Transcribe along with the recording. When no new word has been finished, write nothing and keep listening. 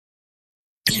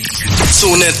So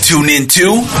let's tune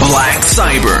into Black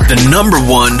Cyber, the number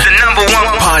one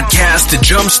podcast to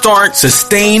jumpstart,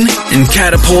 sustain, and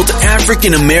catapult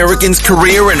African Americans'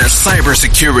 career in a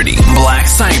cybersecurity. Black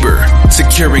Cyber,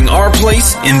 securing our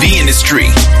place in the industry.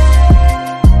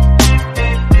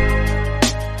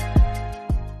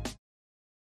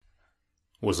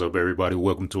 What's up, everybody?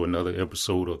 Welcome to another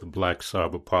episode of the Black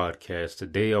Cyber Podcast.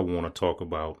 Today I want to talk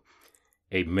about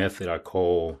a method I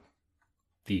call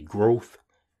the growth,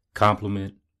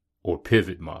 complement, or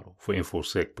pivot model for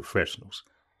InfoSec professionals.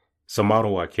 It's a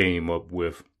model I came up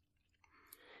with.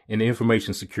 In the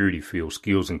information security field,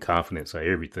 skills and confidence are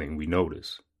everything we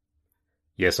notice.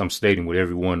 Yes, I'm stating what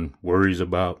everyone worries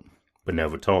about, but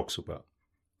never talks about.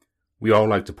 We all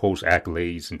like to post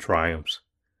accolades and triumphs,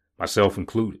 myself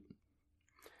included.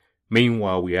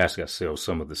 Meanwhile, we ask ourselves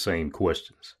some of the same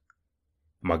questions.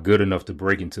 Am I good enough to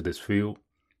break into this field?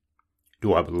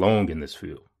 Do I belong in this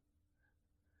field?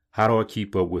 How do I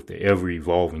keep up with the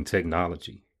ever-evolving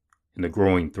technology and the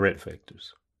growing threat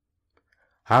vectors?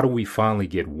 How do we finally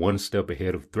get one step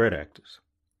ahead of threat actors?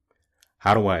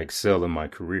 How do I excel in my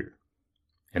career?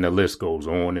 And the list goes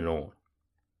on and on.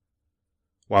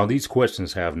 While these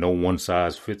questions have no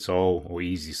one-size-fits-all or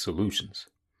easy solutions,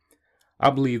 I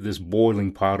believe this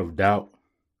boiling pot of doubt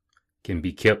can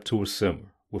be kept to a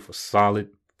simmer with a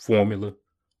solid formula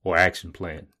or action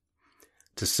plan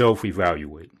to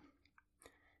self-evaluate.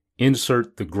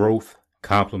 Insert the growth,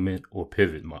 complement, or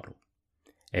pivot model.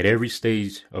 At every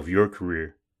stage of your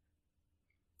career,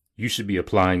 you should be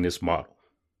applying this model.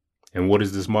 And what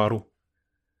is this model?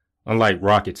 Unlike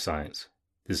rocket science,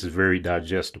 this is very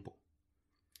digestible.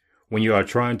 When you are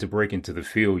trying to break into the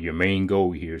field, your main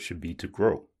goal here should be to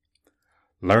grow.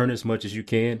 Learn as much as you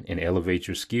can and elevate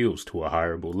your skills to a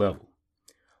hireable level.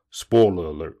 Spoiler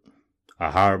alert,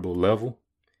 a hireable level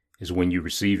is when you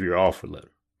receive your offer letter.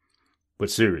 But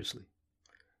seriously,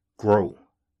 grow.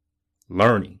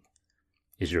 Learning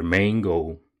is your main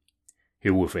goal,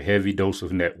 here with a heavy dose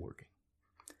of networking.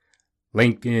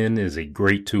 LinkedIn is a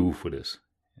great tool for this.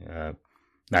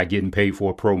 Not getting paid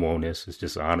for a promo on this, it's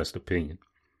just an honest opinion.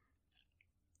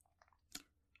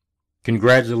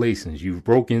 Congratulations, you've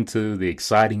broke into the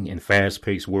exciting and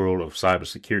fast-paced world of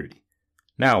cybersecurity.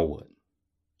 Now what?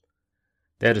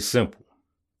 That is simple.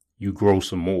 You grow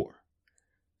some more.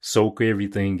 Soak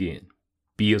everything in.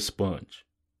 Be a sponge.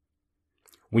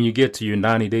 When you get to your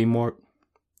 90-day mark,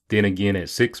 then again at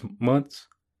 6 months,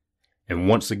 and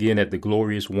once again at the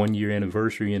glorious 1-year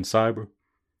anniversary in cyber,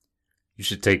 you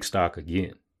should take stock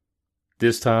again.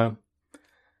 This time,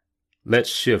 let's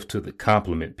shift to the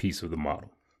complement piece of the model.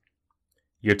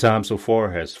 Your time so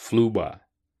far has flew by,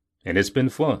 and it's been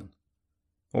fun.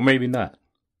 Or maybe not.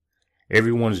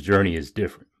 Everyone's journey is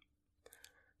different.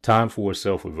 Time for a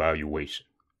self-evaluation.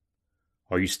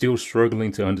 Are you still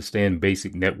struggling to understand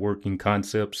basic networking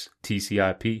concepts,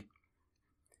 TCP?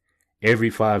 Every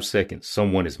 5 seconds,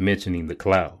 someone is mentioning the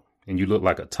cloud, and you look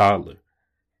like a toddler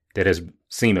that has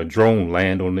seen a drone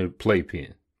land on their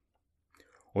playpen.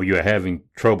 Or you're having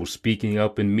trouble speaking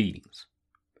up in meetings.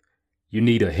 You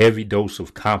need a heavy dose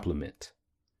of complement.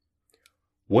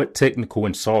 What technical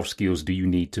and soft skills do you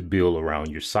need to build around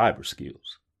your cyber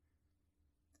skills?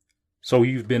 So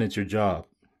you've been at your job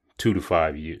 2 to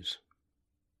 5 years.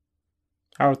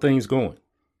 How are things going?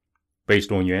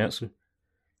 Based on your answer,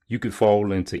 you could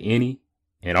fall into any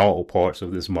and all parts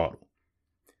of this model.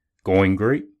 Going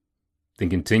great? Then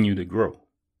continue to grow.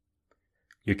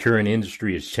 Your current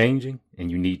industry is changing and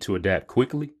you need to adapt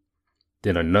quickly?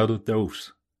 Then another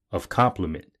dose of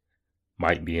complement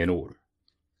might be in order.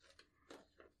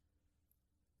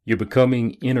 You're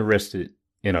becoming interested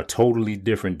in a totally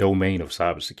different domain of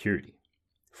cybersecurity.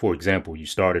 For example, you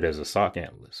started as a SOC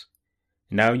analyst.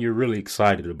 Now you're really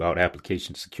excited about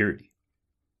application security.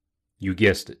 You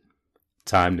guessed it.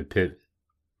 Time to pivot.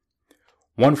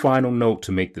 One final note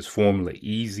to make this formula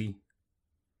easy.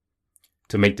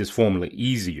 To make this formula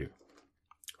easier,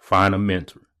 find a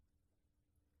mentor.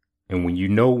 And when you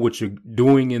know what you're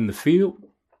doing in the field,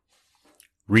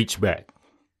 reach back.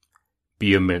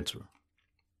 Be a mentor.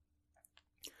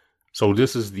 So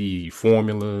this is the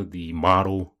formula, the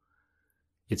model.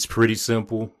 It's pretty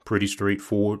simple, pretty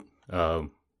straightforward. The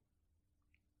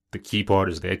key part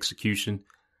is the execution.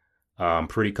 I'm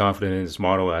pretty confident in this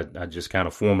model. I just kind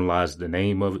of formalized the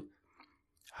name of it.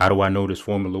 How do I know this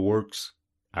formula works?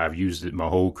 I've used it my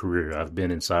whole career. I've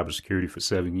been in cybersecurity for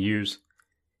 7 years.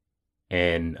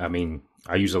 And I mean,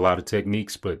 I use a lot of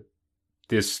techniques, but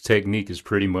this technique is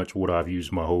pretty much what I've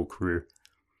used my whole career.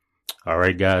 All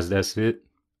right, guys, that's it.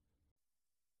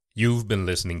 You've been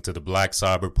listening to the Black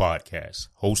Cyber Podcast,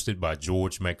 hosted by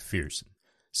George McPherson.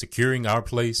 securing our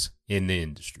place in the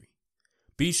industry.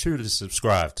 Be sure to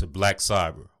subscribe to Black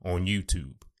Cyber on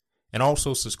YouTube and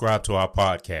also subscribe to our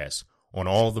podcast on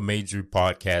all the major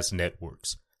podcast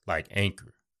networks like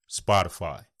Anchor,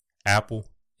 Spotify, Apple,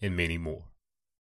 and many more.